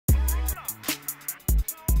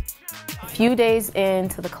few days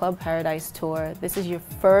into the Club Paradise tour, this is your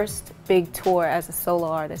first big tour as a solo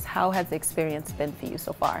artist. How has the experience been for you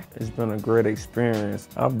so far? It's been a great experience.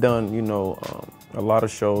 I've done, a lot of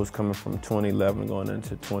shows coming from 2011 going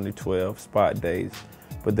into 2012, spot days,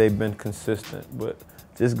 but they've been consistent. But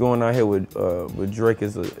just going out here with Drake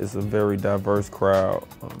is a very diverse crowd.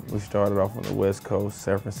 We started off on the West Coast,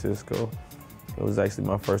 San Francisco. It was actually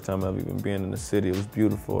my first time ever even being in the city. It was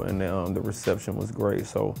beautiful, and the reception was great.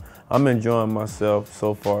 So I'm enjoying myself.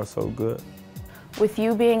 So far, so good. With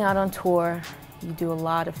you being out on tour, you do a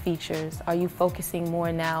lot of features. Are you focusing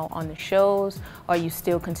more now on the shows, or are you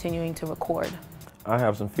still continuing to record? I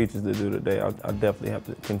have some features to do today. I definitely have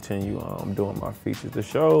to continue doing my features. The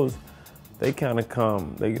shows, they kind of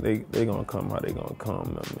come. They're gonna come how they're gonna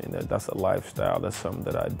come. I mean, that's a lifestyle. That's something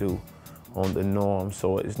that I do on the norm,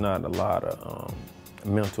 so it's not a lot of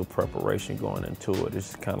mental preparation going into it.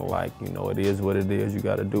 It's kind of like, it is what it is. You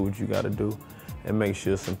got to do what you got to do and make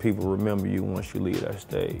sure some people remember you once you leave that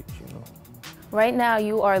stage, Right now,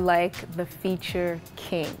 you are like the feature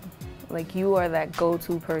king. Like, you are that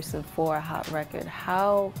go-to person for a hot record.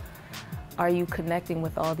 How are you connecting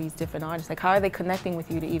with all these different artists? Like, how are they connecting with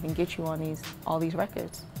you to even get you on all these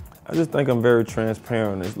records? I just think I'm very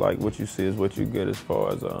transparent. It's like what you see is what you get, as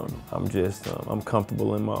far as I'm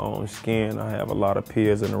comfortable in my own skin. I have a lot of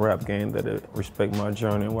peers in the rap game that respect my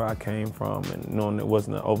journey and where I came from, and knowing it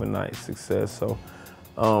wasn't an overnight success. So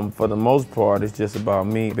for the most part, it's just about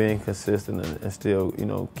me being consistent and still,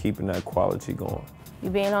 keeping that quality going.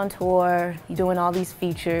 You're being on tour, you're doing all these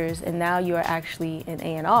features, and now you're actually in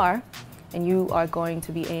A&R, and you are going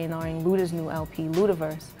to be A&Ring Luda's new LP,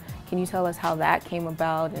 Ludaverse. Can you tell us how that came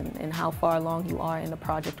about and how far along you are in the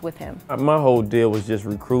project with him? My whole deal was just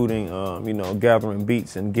recruiting, gathering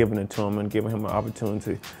beats and giving it to him and giving him an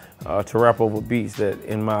opportunity to rap over beats that,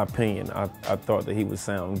 in my opinion, I thought that he would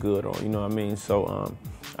sound good on, you know what I mean? So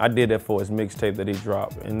I did that for his mixtape that he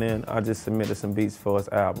dropped, and then I just submitted some beats for his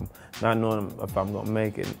album, not knowing if I'm gonna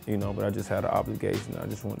make it, but I just had an obligation. I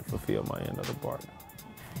just wanted to fulfill my end of the bargain.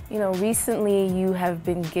 Recently you have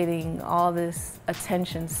been getting all this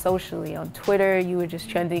attention socially. On Twitter, you were just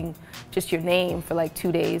trending just your name for like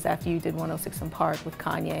 2 days after you did 106 & Park with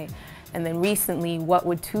Kanye. And then recently, What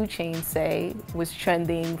Would 2 Chainz Say was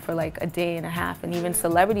trending for like a day and a half, and even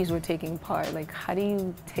celebrities were taking part. Like, how do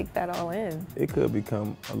you take that all in? It could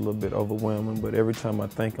become a little bit overwhelming, but every time I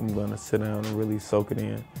think I'm gonna sit down and really soak it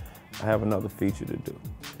in, I have another feature to do.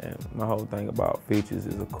 And my whole thing about features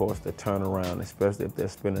is, of course, the turnaround, especially if they're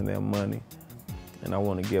spending their money. And I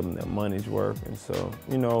want to give them their money's worth. And so,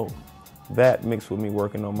 that mixed with me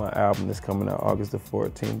working on my album that's coming out August the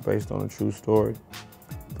 14th, based on a true story.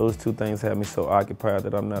 Those two things have me so occupied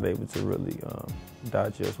that I'm not able to really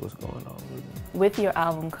digest what's going on with me. With your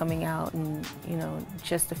album coming out in,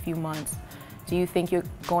 just a few months, do you think you're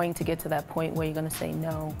going to get to that point where you're going to say,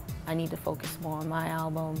 no, I need to focus more on my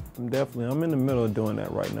album? Definitely. I'm in the middle of doing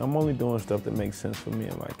that right now. I'm only doing stuff that makes sense for me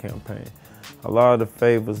in my campaign. A lot of the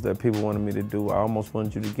favors that people wanted me to do, I almost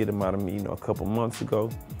wanted you to get them out of me, a couple months ago.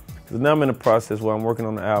 Because now I'm in the process where I'm working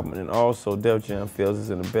on the album, and also Def Jam feels it's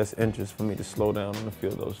in the best interest for me to slow down on a few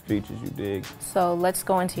of those features, you dig? So let's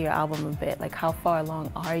go into your album a bit. Like, how far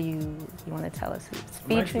along are you? You want to tell us who's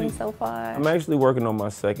featuring so far? I'm actually working on my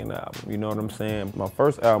second album, you know what I'm saying? My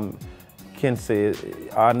first album,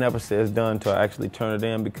 I never say it's done until I actually turn it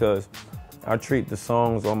in, because I treat the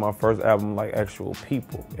songs on my first album like actual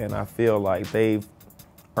people, and I feel like they've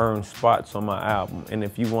earned spots on my album. And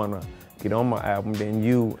if you want to get on my album, then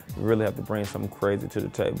you really have to bring something crazy to the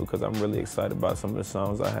table, because I'm really excited about some of the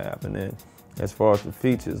songs I have. And then as far as the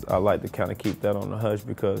features, I like to kind of keep that on the hush,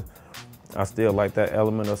 because I still like that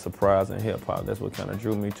element of surprise in hip hop. That's what kind of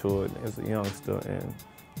drew me to it as a youngster. And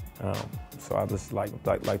so I just like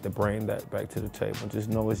to bring that back to the table. Just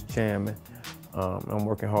know it's jamming. I'm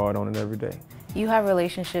working hard on it every day. You have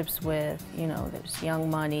relationships with, there's Young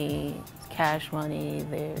Money, Cash Money,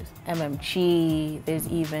 there's MMG, there's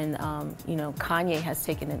even, Kanye has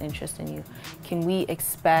taken an interest in you. Can we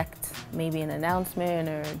expect maybe an announcement,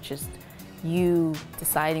 or just you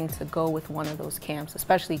deciding to go with one of those camps,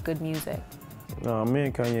 especially good music? No, me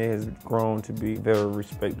and Kanye has grown to be very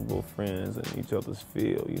respectable friends in each other's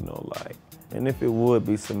field, and if it would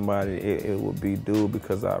be somebody, it would be Dude,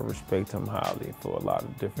 because I respect him highly for a lot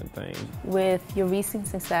of different things. With your recent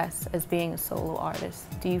success as being a solo artist,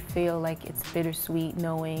 do you feel like it's bittersweet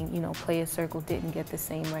knowing, Playaz Circle didn't get the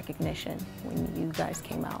same recognition when you guys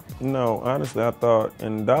came out? No, honestly, I thought,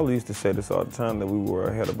 and Dolly used to say this all the time, that we were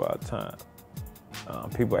ahead of our time.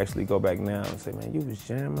 People actually go back now and say, man, you was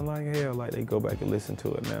jamming like hell. Like, they go back and listen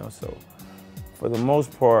to it now. So For the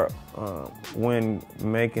most part, when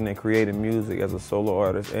making and creating music as a solo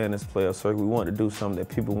artist and as player circuit, we wanted to do something that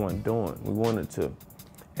people weren't doing. We wanted to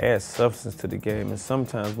add substance to the game, and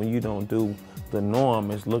sometimes when you don't do the norm,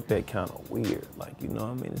 it's looked at kind of weird. Like, you know what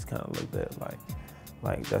I mean? It's kind of looked at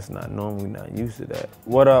like that's not normal, we're not used to that.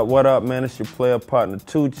 What up, man? It's your player partner,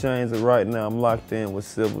 2 Chainz, and right now I'm locked in with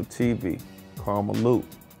Civil TV, Karma Loop.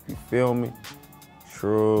 You feel me?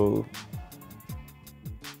 True.